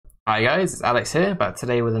Hi guys, it's Alex here, back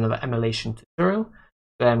today with another emulation tutorial.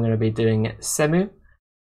 Today I'm going to be doing Cemu,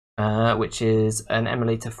 which is an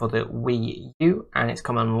emulator for the Wii U, and it's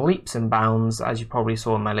come on leaps and bounds, as you probably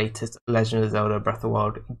saw in my latest Legend of Zelda Breath of the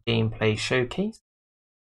Wild gameplay showcase.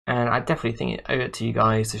 And I definitely think I owe it to you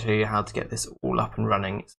guys to show you how to get this all up and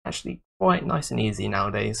running. It's actually quite nice and easy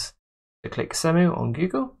nowadays. So click Cemu on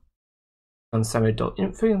Google, on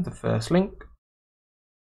cemu.info, the first link.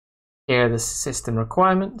 Here are the system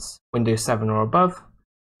requirements: Windows 7 or above,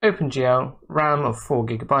 OpenGL, RAM of 4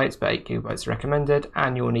 GB but 8 GB recommended,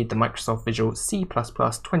 and you will need the Microsoft Visual C++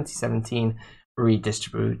 2017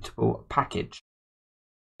 Redistributable package.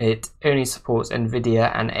 It only supports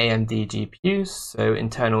Nvidia and AMD GPUs, so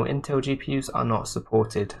internal Intel GPUs are not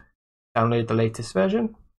supported. Download the latest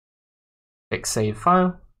version, click Save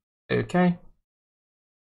File, OK.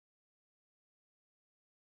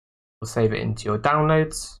 We'll save it into your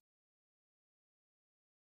downloads.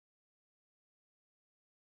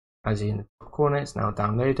 As you in the top corner, it's now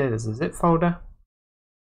downloaded as a zip folder.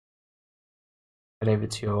 Head over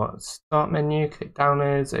to your start menu, click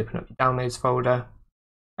downloads, open up your downloads folder,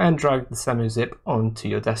 and drag the Cemu zip onto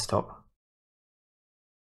your desktop.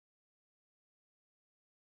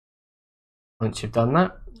 Once you've done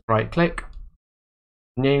that, right click,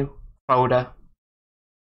 new folder,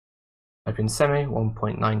 type in Cemu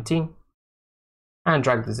 1.19, and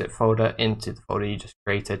drag the zip folder into the folder you just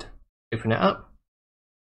created. Open it up.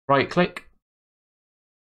 Right click,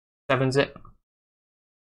 7-zip,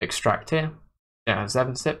 extract here. Don't have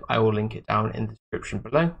 7-zip, I will link it down in the description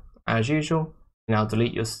below. As usual, now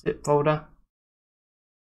delete your zip folder,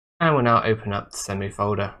 and we'll now open up the Cemu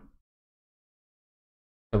folder.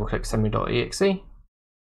 Double click cemu.exe,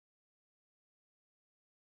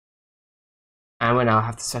 and we now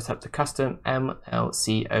have to set up the custom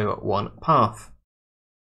MLC01 path.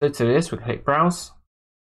 So to do this, we click Browse.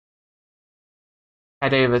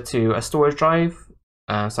 Head over to a storage drive,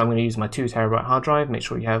 so I'm going to use my 2 TB hard drive. Make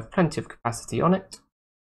sure you have plenty of capacity on it.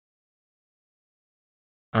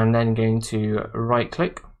 And then going to right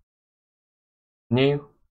click, new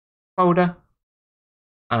folder,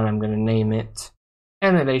 and I'm going to name it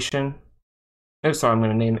Emulation. I'm going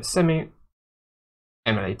to name it Cemu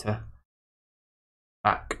Emulator.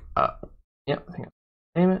 Back up. Yep, I think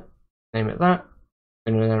I'll name it that.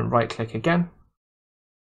 I'm going to then right click again.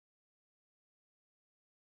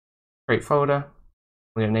 Create folder,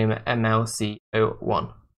 we're going to name it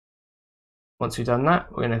MLC01. Once we've done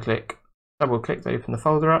that, we're going to double click to open the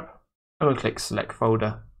folder up, and we'll click select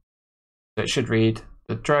folder. So it should read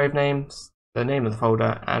the drive names, the name of the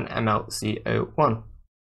folder, and MLC01.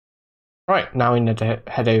 Right, now we need to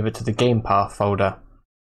head over to the game path folder.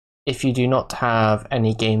 If you do not have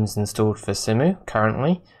any games installed for Cemu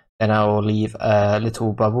currently, then I will leave a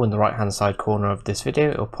little bubble in the right hand side corner of this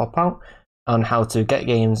video. It will pop out on how to get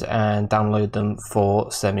games and download them for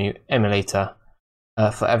Cemu Emulator.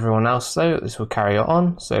 For everyone else though, this will carry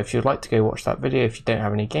on, so if you'd like to go watch that video, if you don't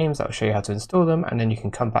have any games, that will show you how to install them, and then you can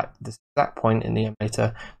come back to this exact point in the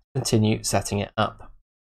emulator to continue setting it up.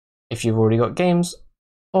 If you've already got games,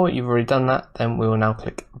 or you've already done that, then we will now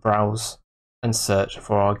click Browse and search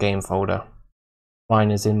for our game folder. Mine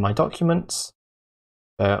is in my documents,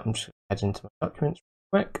 so I'm just going to head into my documents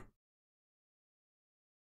real quick.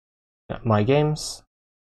 My games,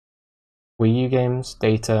 Wii U games,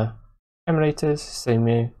 data, emulators,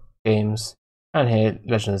 Cemu games, and here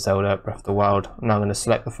Legend of Zelda Breath of the Wild. I'm now going to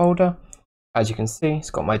select the folder. As you can see, it's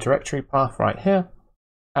got my directory path right here,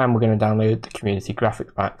 and we're going to download the community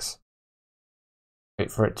graphics packs.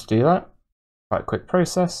 Wait for it to do that. Quite a quick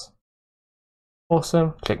process.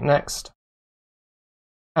 Awesome. Click next.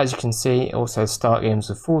 As you can see, it also says start games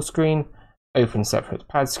with full screen, open separate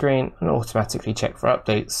pad screen, and automatically check for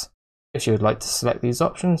updates. If you would like to select these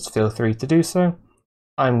options, feel free to do so.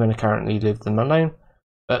 I'm going to currently leave them alone,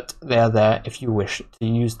 but they are there if you wish to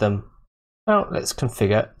use them. Now let's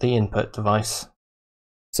configure the input device.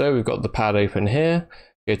 So we've got the pad open here.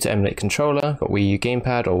 Go to Emulate Controller, got Wii U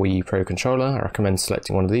Gamepad or Wii U Pro Controller. I recommend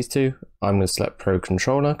selecting one of these two. I'm going to select Pro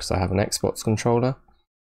Controller because I have an Xbox controller.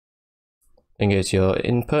 Then go to your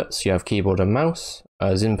inputs, you have keyboard and mouse.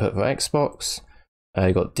 As input for Xbox,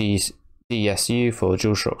 you've got DSU for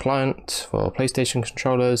DualShock Client for PlayStation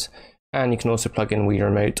controllers, and you can also plug in Wii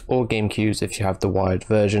Remote or GameCubes if you have the wired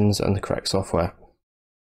versions and the correct software.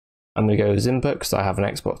 I'm going to go as input because I have an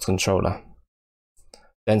Xbox controller.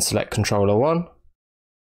 Then select controller 1,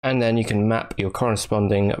 and then you can map your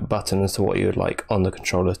corresponding buttons to what you would like on the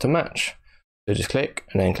controller to match. So just click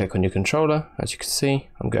and then click on your controller. As you can see,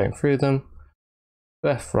 I'm going through them.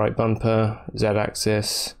 Left, right bumper, Z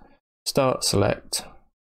axis, start, select,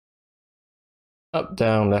 up,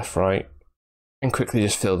 down, left, right, and quickly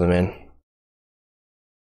just fill them in.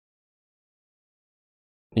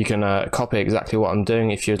 You can copy exactly what I'm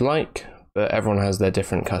doing if you'd like, but everyone has their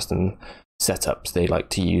different custom setups they like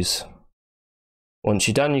to use. Once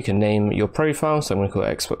you're done, you can name your profile, so I'm going to call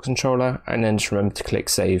it Xbox Controller, and then just remember to click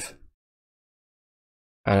Save.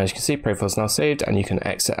 And as you can see, profile's now saved, and you can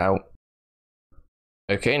exit out.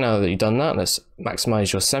 Okay, now that you've done that, let's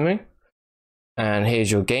maximize your Cemu. And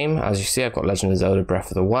here's your game. As you see, I've got Legend of Zelda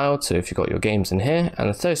Breath of the Wild, so if you've got your games in here, and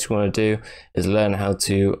the first thing we want to do is learn how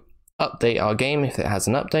to update our game if it has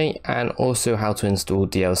an update, and also how to install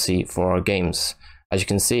DLC for our games. As you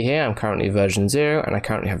can see here, I'm currently version 0, and I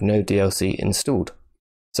currently have no DLC installed.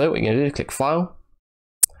 So what you're going to do, click File,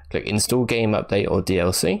 click Install Game Update or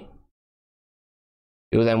DLC.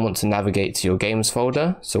 You'll then want to navigate to your games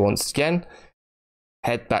folder. So once again,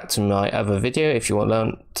 head back to my other video if you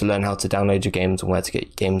want to learn how to download your games and where to get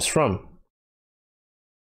your games from.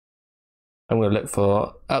 I'm going to look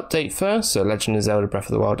for Update first, so Legend of Zelda Breath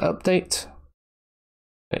of the Wild Update.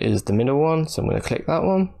 It is the middle one, so I'm going to click that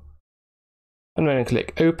one. I'm going to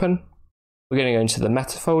click Open. We're going to go into the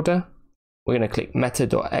Meta folder. We're going to click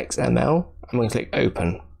meta.xml. I'm going to click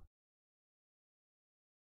Open.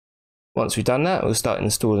 Once we've done that, we'll start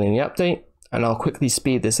installing the update, and I'll quickly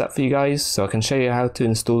speed this up for you guys so I can show you how to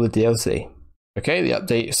install the DLC. Okay, the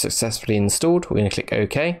update is successfully installed. We're going to click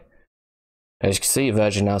OK. As you can see,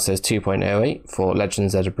 version now says 2.08 for Legend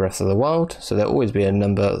of Zelda Breath of the Wild, so there'll always be a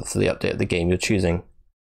number for the update of the game you're choosing.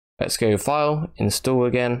 Let's go File, Install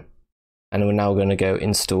again, and we're now going to go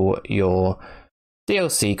install your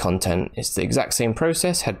DLC content. It's the exact same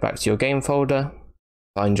process. Head back to your game folder,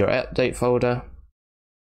 find your update folder.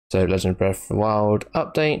 So Legend of Breath of the Wild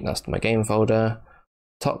Update, that's my game folder.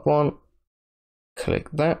 Top one,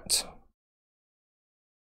 click that.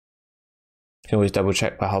 You can always double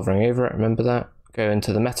check by hovering over it, remember that. Go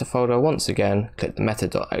into the meta folder once again, click the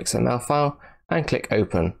meta.xml file and click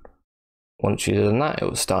Open. Once you've done that, it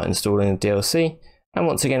will start installing the DLC. And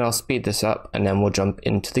once again, I'll speed this up and then we'll jump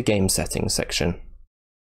into the game settings section.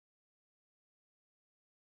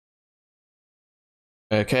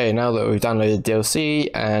 Okay, now that we've downloaded DLC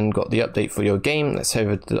and got the update for your game, let's head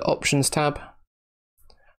over to the Options tab.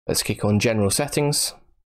 Let's click on General Settings.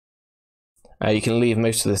 You can leave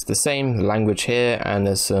most of this the same, the language here, and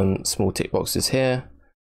there's some small tick boxes here.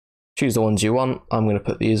 Choose the ones you want. I'm going to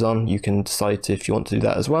put these on. You can decide if you want to do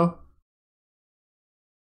that as well.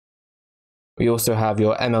 We also have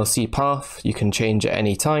your MLC path. You can change at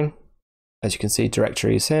any time. As you can see,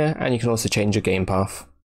 directories here, and you can also change your game path.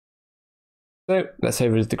 So let's head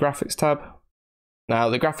over to the Graphics tab. Now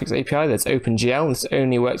the Graphics API, there's OpenGL. This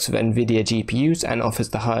only works with Nvidia GPUs and offers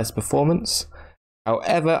the highest performance.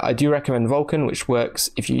 However, I do recommend Vulkan, which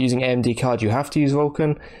works if you're using AMD card, you have to use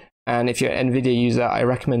Vulkan. And if you're an Nvidia user, I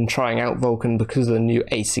recommend trying out Vulkan because of the new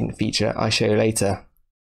Async feature I'll show you later.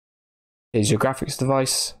 Here's your graphics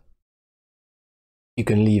device. You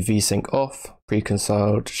can leave VSync off.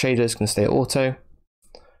 Pre-compiled shaders can stay auto.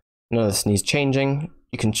 None of this needs changing.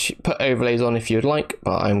 You can put overlays on if you'd like,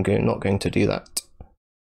 but I'm not going to do that.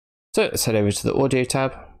 So let's head over to the Audio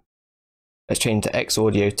tab. Let's change to X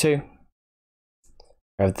Audio 2.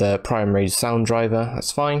 I have the primary sound driver,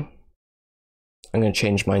 that's fine. I'm going to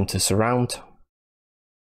change mine to surround.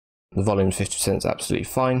 The volume 50% is absolutely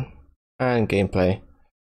fine. And gameplay.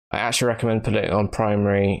 I actually recommend putting it on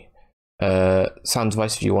primary sound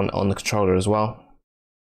device if you want it on the controller as well.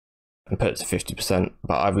 And put it to 50%,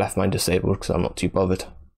 but I've left mine disabled because I'm not too bothered.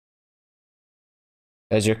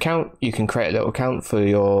 There's your account. You can create a little account for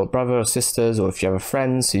your brother or sisters, or if you have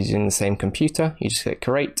friends who's using the same computer, you just click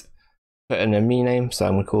create. Put in a me name, so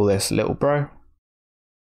I'm going to call this Little Bro.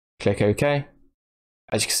 Click OK.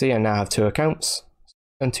 As you can see, I now have 2 accounts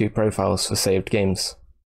and 2 profiles for saved games.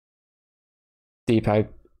 D-pad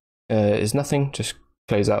is nothing, just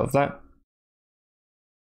close out of that.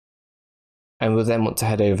 And we'll then want to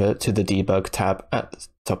head over to the Debug tab at the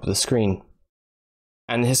top of the screen.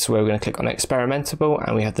 And this is where we're going to click on Experimentable,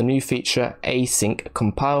 and we have the new feature Async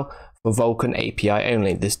Compile for Vulkan API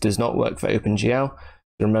only. This does not work for OpenGL,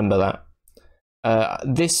 remember that.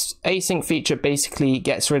 This async feature basically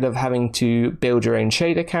gets rid of having to build your own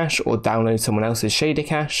shader cache or download someone else's shader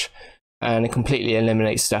cache, and it completely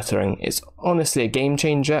eliminates stuttering. It's honestly a game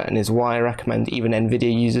changer and is why I recommend even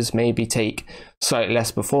Nvidia users maybe take slightly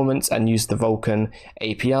less performance and use the Vulkan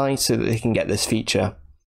API so that they can get this feature.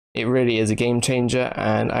 It really is a game changer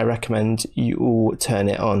and I recommend you all turn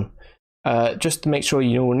it on. Just to make sure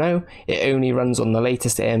you all know, it only runs on the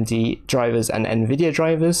latest AMD drivers and Nvidia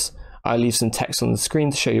drivers. I'll leave some text on the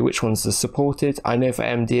screen to show you which ones are supported. I know for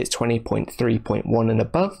AMD it's 20.3.1 and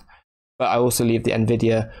above, But I also leave the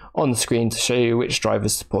Nvidia on the screen to show you which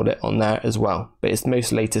drivers support it on there as well, but it's the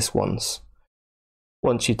most latest ones.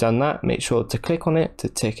 Once you've done that, make sure to click on it to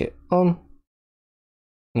tick it on.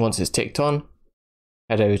 And once it's ticked on,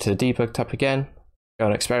 head over to the debug tab again, go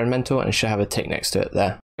on experimental, and it should have a tick next to it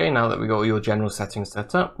there. Okay, now that we've got all your general settings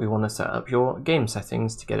set up, we want to set up your game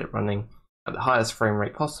settings to get it running at the highest frame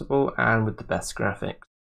rate possible and with the best graphics.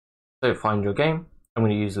 So find your game. I'm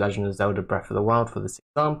going to use Legend of Zelda Breath of the Wild for this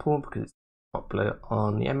example because it's popular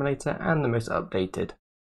on the emulator and the most updated.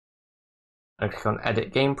 I click on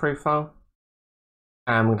Edit Game Profile,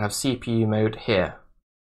 and we're going to have CPU mode here.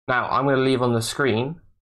 Now I'm going to leave on the screen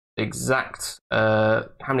the exact how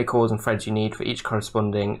many cores and threads you need for each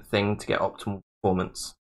corresponding thing to get optimal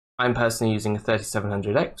performance. I'm personally using a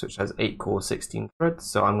 3700X, which has 8 cores, 16 threads,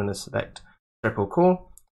 so I'm going to select triple core.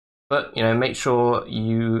 But make sure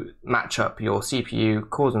you match up your CPU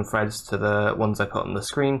cores and threads to the ones I put on the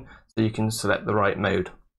screen so you can select the right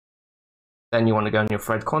mode. Then you want to go on your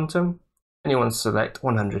thread quantum and you want to select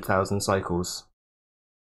 100,000 cycles.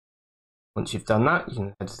 Once you've done that, you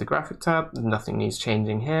can head to the graphic tab. Nothing needs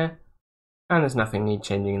changing here, and there's nothing needs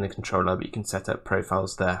changing in the controller, but you can set up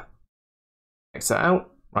profiles there. Exit out,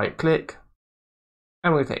 right click,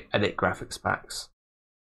 and we're going to take Edit Graphics Packs.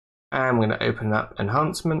 And we're going to open up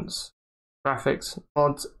Enhancements, Graphics,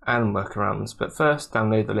 Mods, and Workarounds. But first,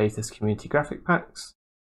 download the latest community graphic packs.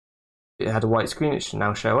 If it had a white screen, it should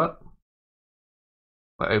now show up.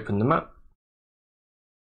 We'll open them up.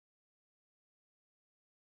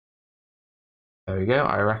 There we go.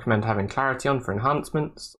 I recommend having clarity on for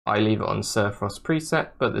enhancements. I leave it on Surfrost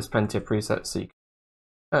preset, but there's plenty of presets so you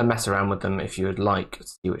can mess around with them if you would like to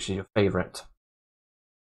see which is your favorite.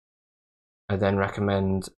 I then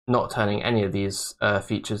recommend not turning any of these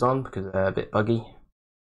features on because they're a bit buggy.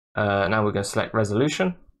 Now we're going to select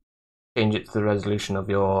resolution. Change it to the resolution of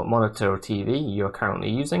your monitor or TV you're currently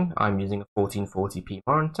using. I'm using a 1440p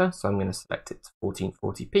monitor, so I'm going to select it to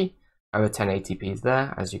 1440p. I have a 1080p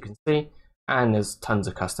there, as you can see, and there's tons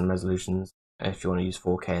of custom resolutions if you want to use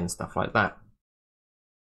 4K and stuff like that.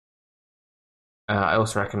 I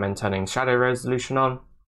also recommend turning shadow resolution on.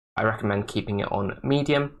 I recommend keeping it on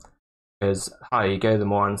medium, because the higher you go, the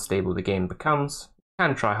more unstable the game becomes. You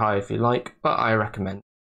can try high if you like, but I recommend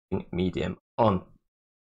keeping medium on.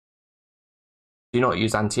 Do not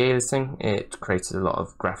use anti-aliasing, it creates a lot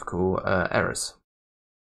of graphical errors.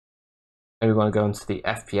 Then we want to go into the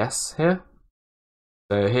FPS here.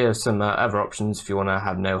 So here are some other options if you want to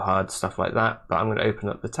have no HUD, stuff like that, but I'm going to open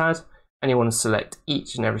up the tab, and you want to select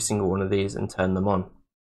each and every single one of these and turn them on.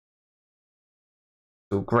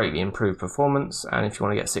 It will greatly improve performance, and if you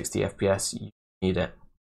want to get 60 FPS, you need it.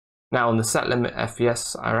 Now on the set limit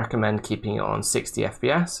FPS, I recommend keeping it on 60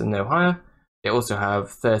 FPS and no higher. They also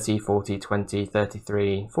have 30, 40, 20,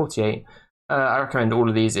 33, 48. I recommend all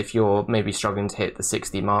of these if you're maybe struggling to hit the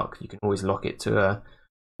 60 mark. You can always lock it to a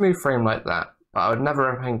smooth frame like that. But I would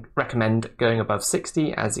never recommend going above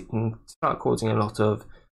 60 as it can start causing a lot of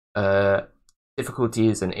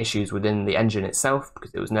difficulties and issues within the engine itself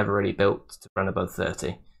because it was never really built to run above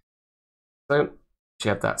 30. So once you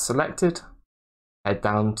have that selected, head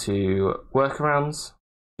down to workarounds.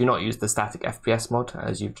 Do not use the static FPS mod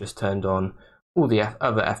as you've just turned on all the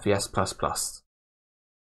other FPS++.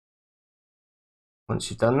 Once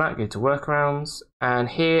you've done that, go to workarounds, and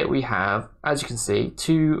here we have, as you can see,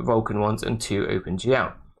 2 Vulkan ones and 2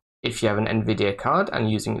 OpenGL. If you have an Nvidia card and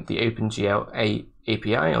using the OpenGL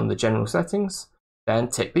API on the general settings, then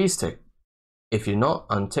tick these 2. If you're not,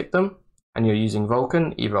 untick them, and you're using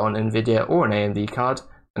Vulkan either on Nvidia or an AMD card,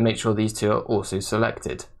 and make sure these 2 are also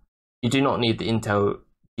selected. You do not need the Intel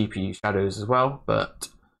GPU shadows as well, but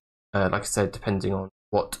like I said, depending on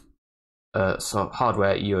what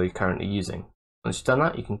hardware you're currently using. Once you've done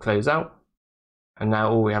that, you can close out, and now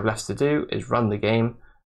all we have left to do is run the game,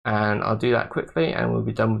 and I'll do that quickly and we'll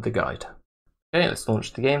be done with the guide. Okay, let's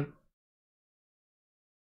launch the game.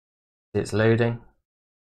 It's loading.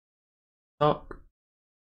 Stop.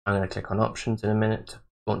 I'm going to click on options in a minute to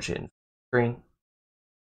launch it in screen.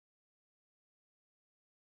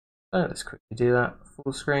 So let's quickly do that.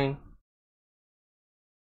 Full screen.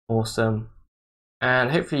 Awesome. And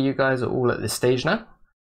hopefully you guys are all at this stage now.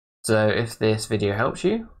 So if this video helps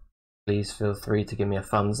you, please feel free to give me a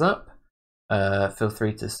thumbs up. Feel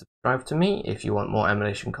free to subscribe to me if you want more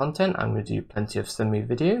emulation content. I'm going to do plenty of Cemu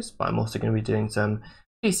videos, but I'm also going to be doing some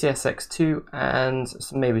PCSX2 and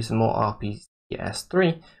maybe some more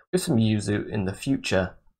RPCS3 with some Yuzu in the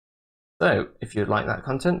future. So if you'd like that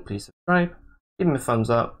content, please subscribe, give me a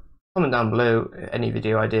thumbs up, comment down below any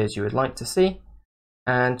video ideas you would like to see,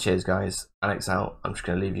 and cheers guys, Alex out. I'm just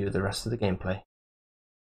going to leave you with the rest of the gameplay.